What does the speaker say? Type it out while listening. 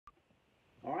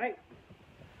Alright,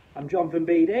 I'm John from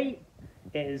BD.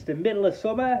 It is the middle of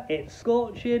summer, it's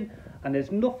scorching, and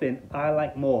there's nothing I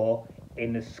like more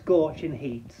in the scorching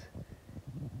heat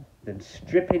than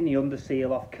stripping the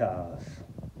underseal off cars.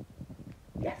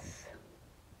 Yes.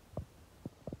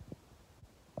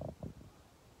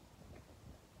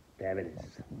 There it is.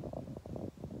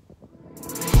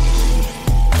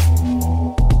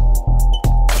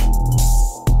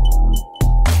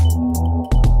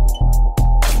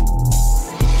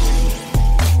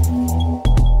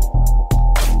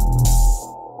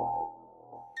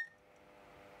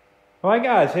 Alright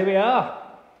guys, here we are.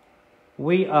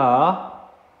 We are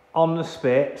on the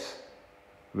spit,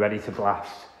 ready to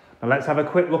blast. Now let's have a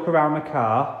quick look around the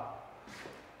car.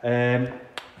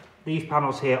 These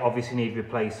panels here obviously need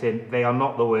replacing. They are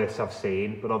not the worst I've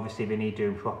seen, but obviously they need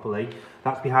doing properly.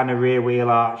 That's behind the rear wheel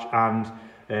arch and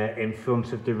in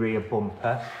front of the rear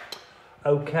bumper.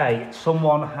 Okay,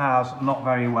 someone has not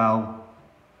very well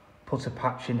put a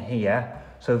patch in here.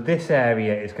 So this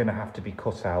area is going to have to be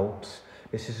cut out.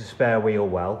 This is a spare wheel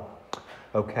well,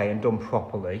 okay, and done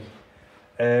properly.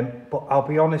 But I'll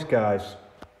be honest, guys,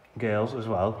 girls as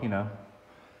well, you know.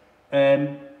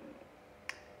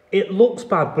 It looks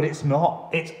bad, but it's not.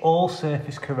 It's all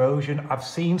surface corrosion. I've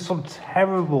seen some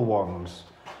terrible ones.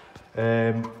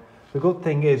 The good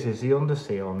thing is the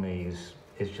underseal on these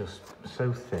is just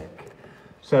so thick.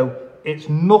 So it's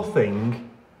nothing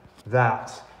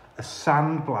that a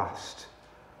sandblast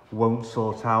won't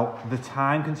sort out. The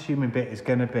time consuming bit is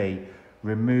going to be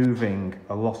removing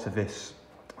a lot of this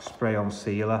spray on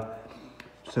sealer.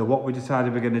 So what we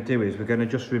decided we're going to do is we're going to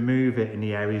just remove it in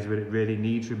the areas where it really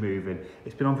needs removing.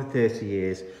 It's been on for 30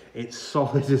 years. It's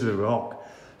solid as a rock.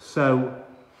 So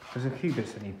there's a few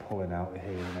bits that need pulling out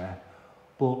here and there.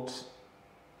 But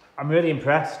I'm really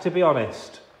impressed, to be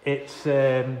honest. It's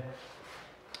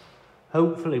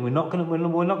hopefully we're not going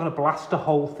to blast the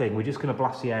whole thing. We're just going to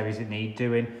blast the areas that need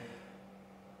doing.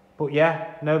 But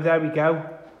yeah, no, there we go.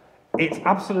 It's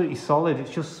absolutely solid.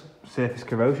 It's just surface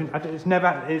corrosion. It's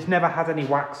never had any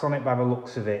wax on it by the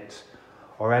looks of it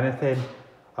or anything.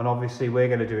 And obviously we're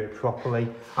going to do it properly.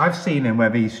 I've seen them where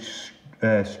these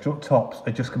strut tops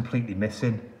are just completely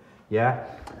missing. Yeah,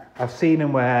 I've seen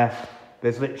them where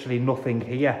there's literally nothing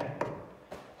here.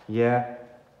 Yeah.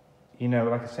 You know,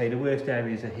 like I say, the worst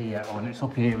areas are here, and it's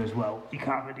up here as well. You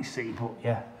can't really see, but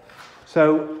yeah.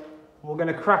 So we're going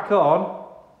to crack on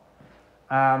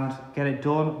and get it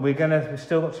done. We've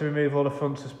still got to remove all the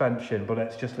front suspension, but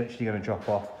it's just literally going to drop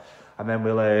off. And then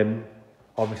we'll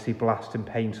obviously blast and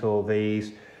paint all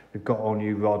these. We've got all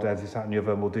new rod heads, this, that and the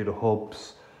other, and we'll do the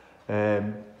hubs.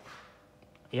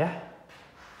 Yeah.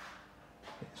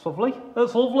 It's lovely.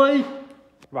 That's lovely.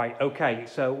 Right, okay,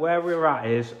 so where we're at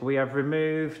is we have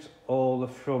removed all the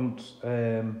front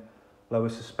lower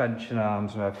suspension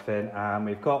arms and everything, and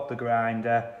we've got the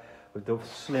grinder with the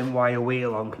slim wire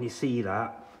wheel on. Can you see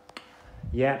that?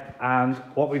 Yeah, and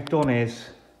what we've done is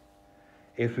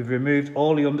we've removed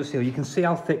all the underseal. You can see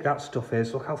how thick that stuff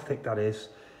is. Look how thick that is,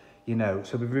 you know.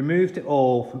 So we've removed it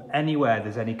all from anywhere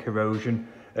there's any corrosion.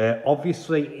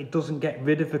 Obviously, it doesn't get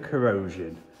rid of the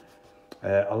corrosion.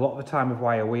 A lot of the time with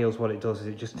wire wheels, what it does is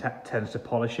it just tends to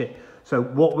polish it. So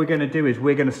what we're going to do is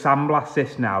we're going to sandblast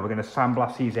this now. We're going to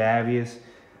sandblast these areas.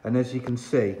 And as you can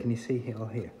see, can you see here or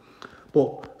here?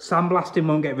 But sandblasting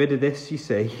won't get rid of this, you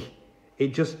see. It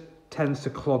just tends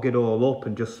to clog it all up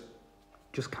and just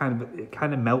kind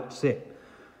of melts it.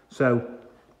 So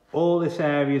all this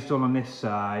area is done on this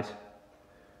side,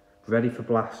 ready for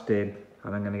blasting.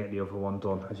 And I'm going to get the other one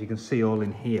done. As you can see all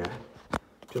in here,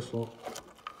 just look.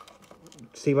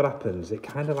 See what happens? It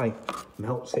kind of like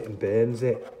melts it and burns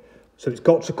it. So it's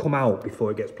got to come out before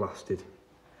it gets blasted.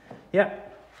 Yeah.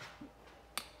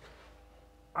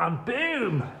 And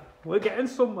boom! We're getting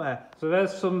somewhere. So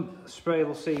there's some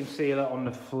sprayable seam sealer on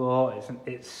the floor.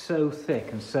 It's so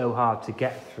thick and so hard to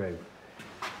get through.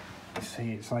 You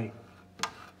see, it's like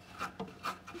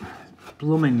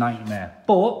blooming nightmare.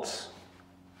 But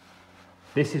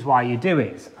this is why you do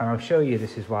it. And I'll show you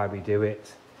this is why we do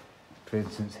it. For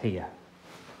instance, here.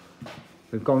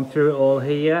 We've gone through it all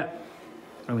here,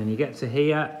 and when you get to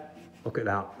here, look at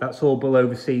that. That's all below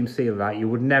the seam sealer. That you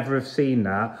would never have seen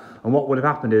that. And what would have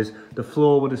happened is the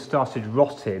floor would have started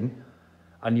rotting,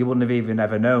 and you wouldn't have even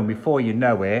ever known. Before you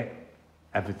know it,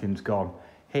 everything's gone.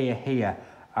 Here,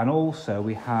 and also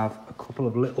we have a couple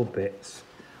of little bits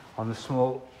on the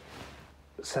small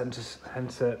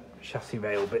centre chassis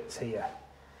rail bits here.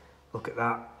 Look at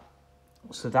that.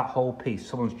 So that whole piece,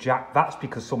 that's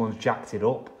because someone's jacked it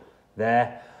up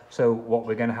there. So what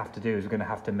we're going to have to do is we're going to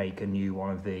have to make a new one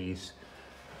of these.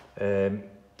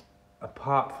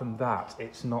 apart from that,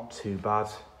 it's not too bad.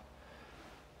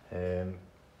 And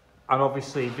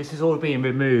obviously this is all being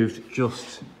removed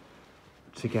just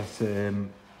to get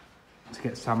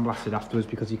sandblasted afterwards,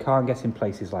 because you can't get in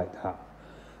places like that.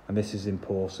 And this is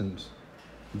important,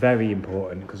 very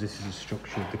important, because this is the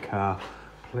structure of the car.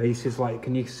 Places like,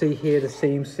 can you see here the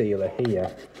seam sealer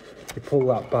here? You pull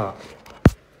that back.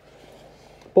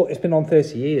 But it's been on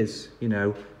 30 years, you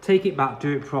know. Take it back,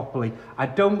 do it properly. I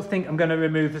don't think I'm going to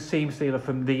remove the seam sealer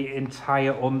from the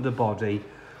entire underbody,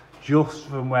 just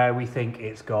from where we think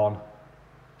it's gone.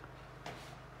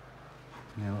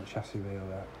 Yeah, look, chassis rail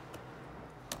there.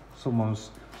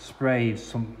 Someone's sprayed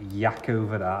some yak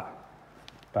over that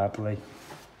badly.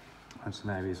 And some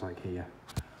areas like here.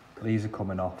 But these are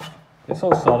coming off. It's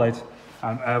all solid.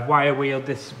 And wire wheeled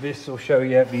this will show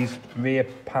you these rear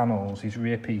panels, these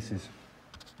rear pieces.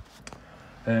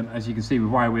 As you can see, we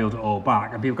wire wheeled it all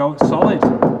back, and people go, it's solid.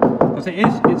 Because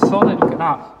it's solid, look at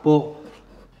that. But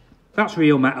that's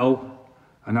real metal,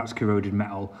 and that's corroded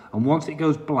metal. And once it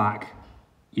goes black,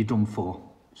 you're done for.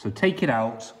 So take it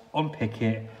out, unpick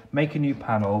it, make a new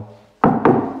panel,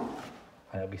 and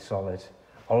it'll be solid.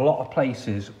 A lot of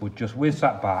places would just whiz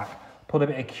that back, put a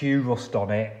bit of Q rust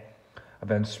on it, and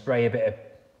then spray a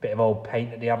bit of old paint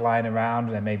that they had lying around,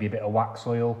 and then maybe a bit of wax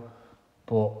oil.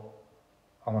 But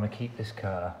I want to keep this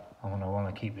car. I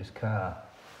want to keep this car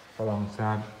for a long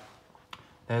time.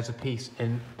 There's a piece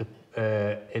in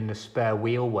the spare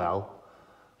wheel well,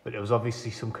 but there was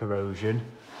obviously some corrosion.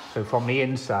 So from the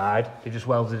inside, they just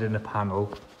welded in a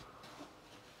panel.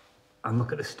 And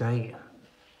look at the state.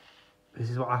 This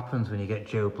is what happens when you get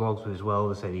Joe Bloggs with his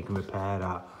welder saying he can repair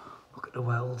that. Look at the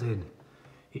welding.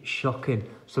 It's shocking.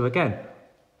 So again,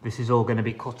 this is all going to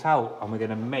be cut out, and we're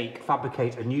going to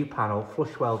fabricate a new panel,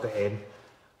 flush weld it in.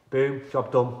 Boom,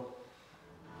 job done.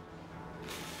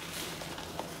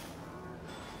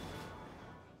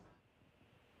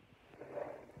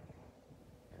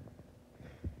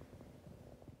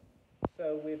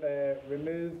 So we've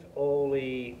removed all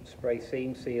the spray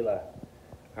seam sealer,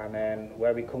 and then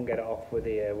where we couldn't get it off with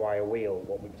the wire wheel,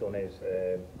 what we've done is,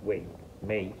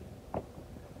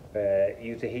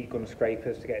 use the heat gun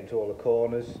scrapers to get into all the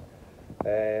corners.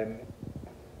 Day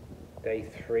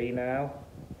 3 now.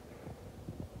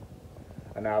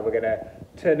 And now we're going to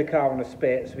turn the car on a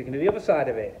spit so we can do the other side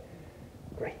of it.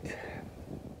 Great.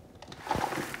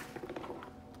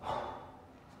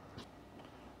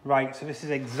 Right, so this is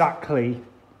exactly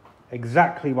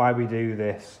why we do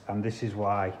this, and this is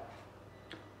why.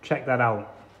 Check that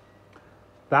out.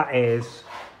 That is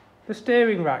the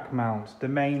steering rack mount, the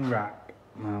main rack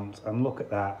mount, and look at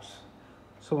that.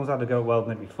 Someone's had to go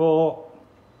welding it before.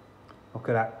 Look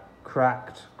at that,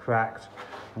 cracked,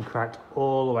 and cracked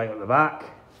all the way up the back.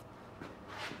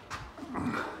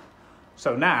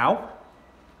 So now,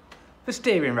 the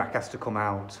steering rack has to come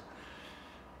out.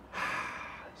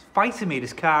 It's fighting me,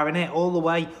 this car, innit, all the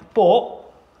way. But,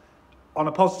 on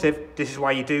a positive, this is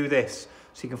why you do this.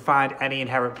 So you can find any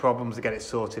inherent problems and get it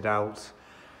sorted out.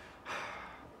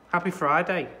 Happy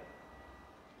Friday.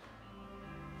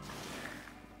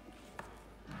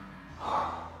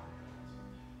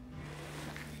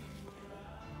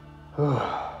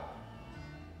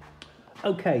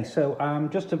 Okay, so I'm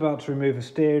just about to remove a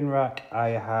steering rack. I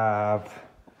have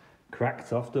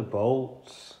cracked off the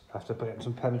bolts after putting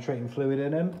some penetrating fluid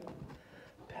in them.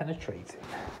 Penetrating.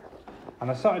 And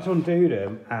I started to undo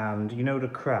them, and you know the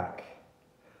crack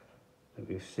that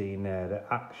we've seen there that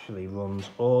actually runs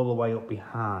all the way up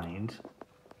behind,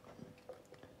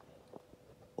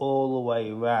 all the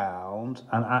way round,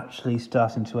 and actually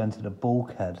starting to enter the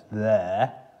bulkhead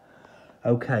there.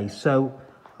 Okay, so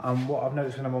what I've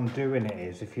noticed when I'm undoing it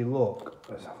is, if you look,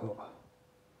 let's have a look.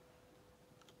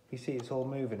 You see it's all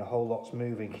moving, the whole lot's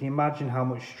moving. Can you imagine how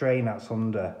much strain that's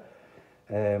under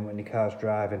when your car's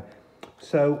driving?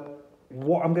 So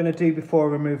what I'm going to do before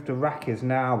I remove the rack is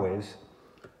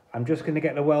I'm just going to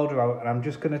get the welder out, and I'm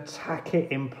just going to tack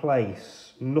it in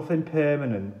place. Nothing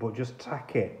permanent, but just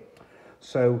tack it.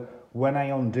 So when I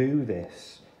undo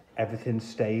this, everything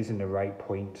stays in the right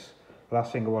point. The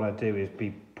last thing I want to do is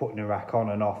be putting the rack on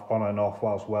and off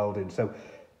whilst welding. So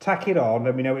tack it on,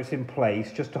 let me know it's in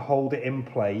place, just to hold it in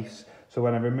place. So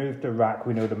when I remove the rack,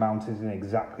 we know the mount is in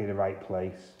exactly the right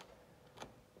place.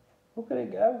 Look at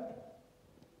it go.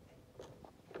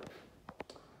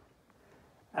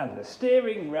 And the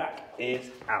steering rack is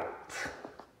out.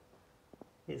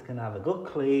 It's going to have a good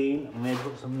clean. I'm going to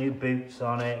put some new boots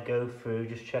on it, go through,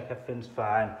 just check everything's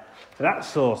fine. So that's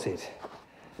sorted.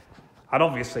 And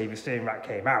obviously the steering rack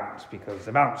came out because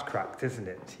the mount's cracked, isn't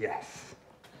it? Yes.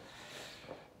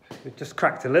 It just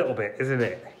cracked a little bit, isn't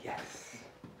it? Yes.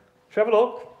 Shall we have a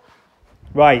look?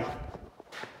 Right,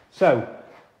 so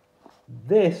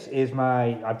this is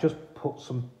I've just put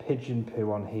some pigeon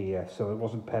poo on here so it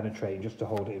wasn't penetrating, just to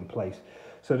hold it in place.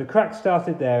 So the crack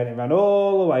started there and it ran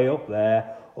all the way up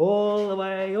there, all the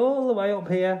way up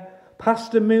here,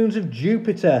 past the moons of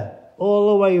Jupiter,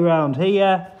 all the way around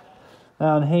here,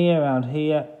 around here, around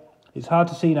here. It's hard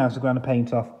to see now because I'm going to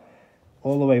paint off.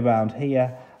 All the way around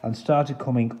here and started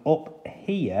coming up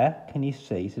here, can you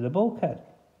see, to the bulkhead.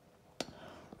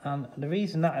 And the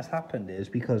reason that has happened is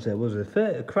because there was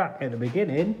a crack at the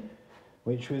beginning,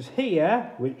 which was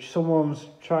here, which someone's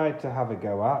tried to have a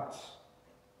go at,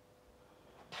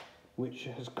 which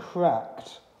has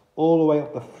cracked all the way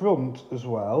up the front as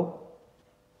well,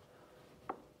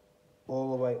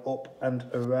 all the way up and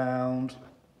around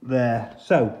there.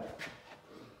 So,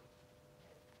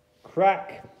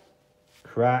 crack,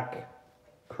 crack,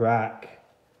 crack,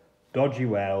 dodgy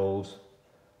weld.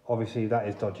 Obviously that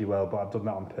is dodgy weld, but I've done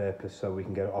that on purpose so we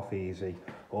can get it off easy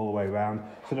all the way around.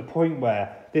 To the point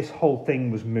where this whole thing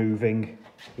was moving,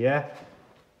 yeah?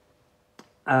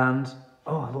 And,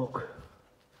 oh look,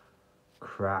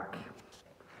 crack.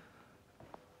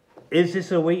 Is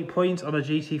this a weak point on the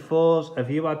GT4s?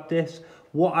 Have you had this?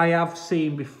 What I have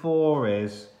seen before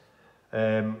is,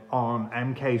 on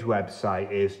MK's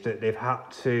website, is that they've had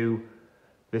to,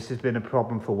 this has been a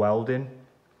problem for welding.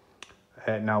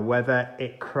 Now, whether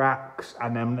it cracks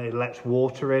and then it lets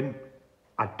water in,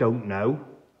 I don't know.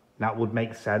 That would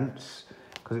make sense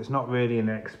because it's not really in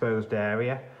an exposed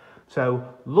area. So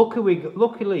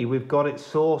luckily we've got it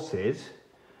sorted.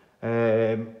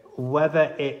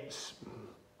 Whether it's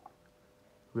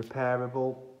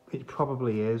repairable, it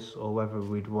probably is, or whether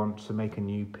we'd want to make a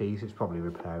new piece, it's probably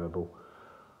repairable.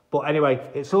 But anyway,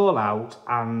 it's all out,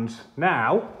 and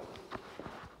now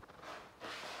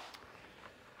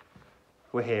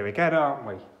we're here again, aren't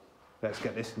we? Let's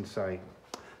get this inside.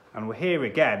 And we're here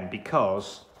again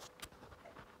because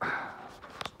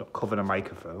it's not covering a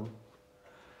microphone.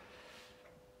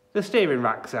 The steering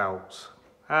rack's out,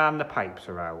 and the pipes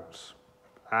are out,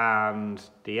 and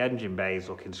the engine bay's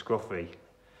looking scruffy.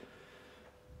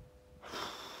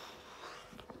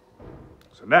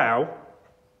 So now,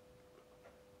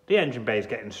 the engine bay's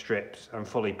getting stripped and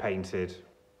fully painted.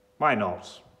 Why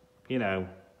not? You know,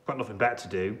 got nothing better to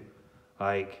do.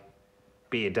 Like,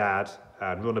 be a dad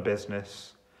and run a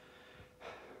business.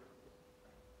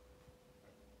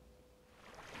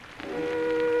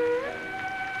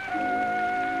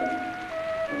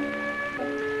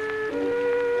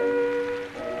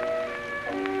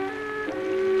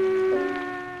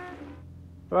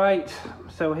 Right,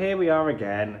 so here we are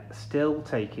again, still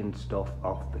taking stuff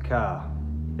off the car.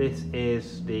 This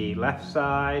is the left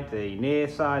side, the near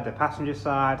side, the passenger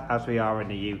side, as we are in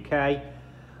the UK.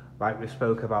 Like we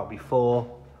spoke about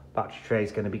before, battery tray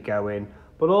is going to be going,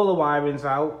 but all the wiring's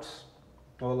out,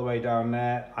 all the way down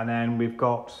there, and then we've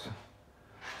got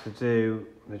to do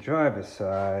the driver's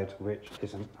side, which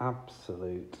is an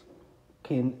absolute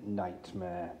fucking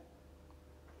nightmare.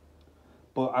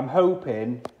 But I'm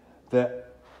hoping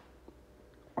that,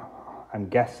 I'm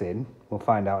guessing, we'll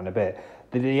find out in a bit,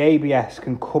 that the ABS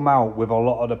can come out with a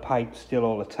lot of the pipes still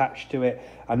all attached to it.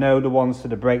 I know the ones to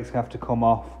the brakes have to come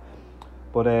off,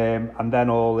 but and then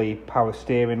all the power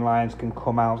steering lines can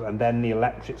come out, and then the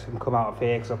electrics can come out of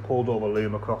here because I pulled all the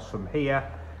loom across from here.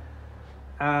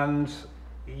 And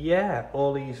yeah,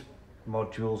 all these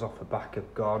modules off the back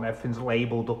have gone. Everything's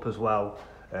labelled up as well.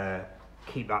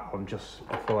 Keep that on just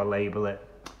before I label it.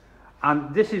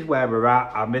 And this is where we're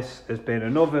at, and this has been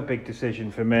another big decision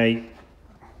for me.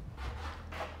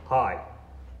 Hi.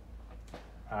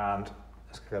 And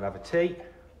let's go and have a tea.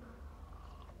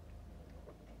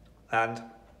 And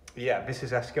yeah, this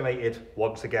has escalated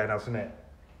once again, hasn't it?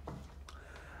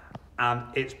 And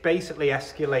it's basically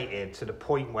escalated to the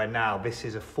point where now this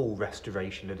is a full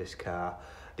restoration of this car.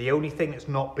 The only thing that's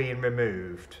not being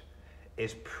removed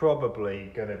is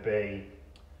probably going to be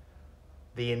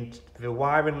the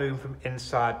wiring loom from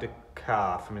inside the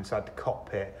car, from inside the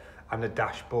cockpit, and the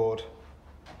dashboard.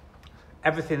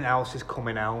 Everything else is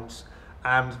coming out,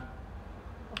 and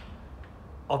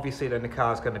obviously then the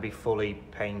car's going to be fully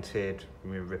painted,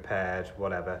 repaired,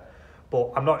 whatever.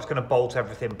 But I'm not just going to bolt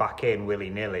everything back in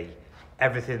willy-nilly.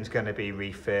 Everything's going to be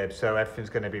refurbed, so everything's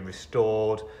going to be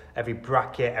restored. Every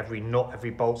bracket, every nut,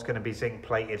 every bolt's going to be zinc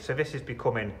plated. So this is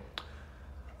becoming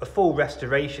a full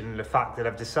restoration, in the fact that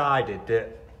I've decided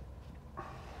that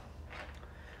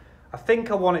I think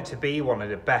I want it to be one of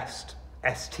the best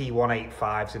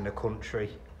st185s in the country.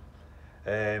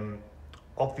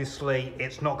 Obviously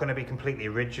it's not going to be completely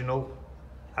original,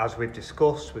 as we've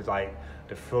discussed, with like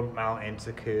the front mount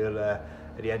intercooler,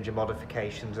 the engine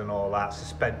modifications and all that,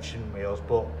 suspension wheels,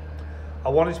 but I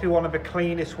want it to be one of the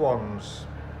cleanest ones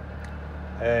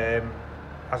as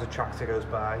a tractor goes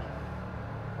by.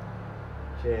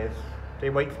 Cheers. They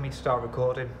wait for me to start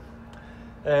recording.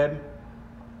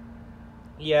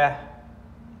 Yeah,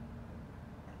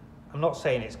 I'm not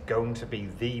saying it's going to be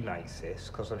the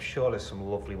nicest, because I'm sure there's some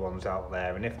lovely ones out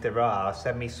there, and if there are,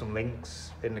 send me some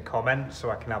links in the comments so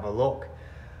I can have a look.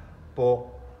 But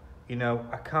you know,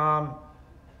 I can't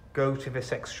go to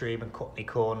this extreme and cut any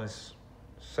corners,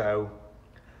 so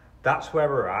that's where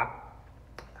we're at.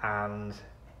 And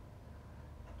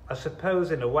I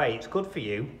suppose in a way it's good for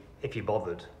you if you're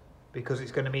bothered, because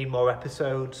it's going to mean more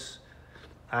episodes,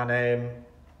 and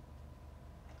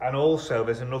also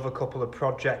there's another couple of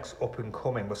projects up and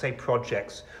coming. We'll say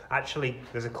projects, actually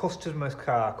there's a customer's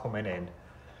car coming in,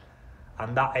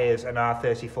 and that is an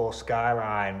R34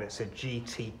 Skyline. It's a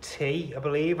GTT, I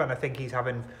believe, and I think he's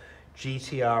having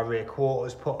GTR rear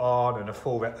quarters put on and a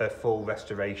full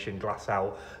restoration, glass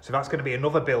out. So that's going to be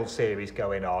another build series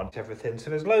going on. Everything. So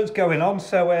there's loads going on.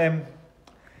 So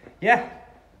yeah,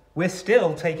 we're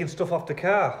still taking stuff off the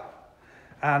car,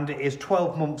 and it is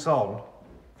 12 months on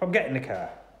from getting the car.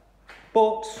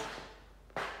 But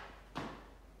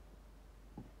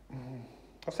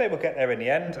I'll say we'll get there in the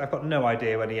end. I've got no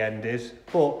idea when the end is,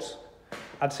 but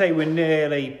I'd say we're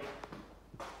nearly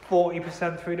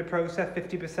 40% through the process,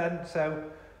 50%. So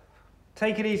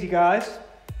take it easy, guys.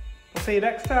 We'll see you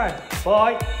next time.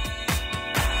 Bye.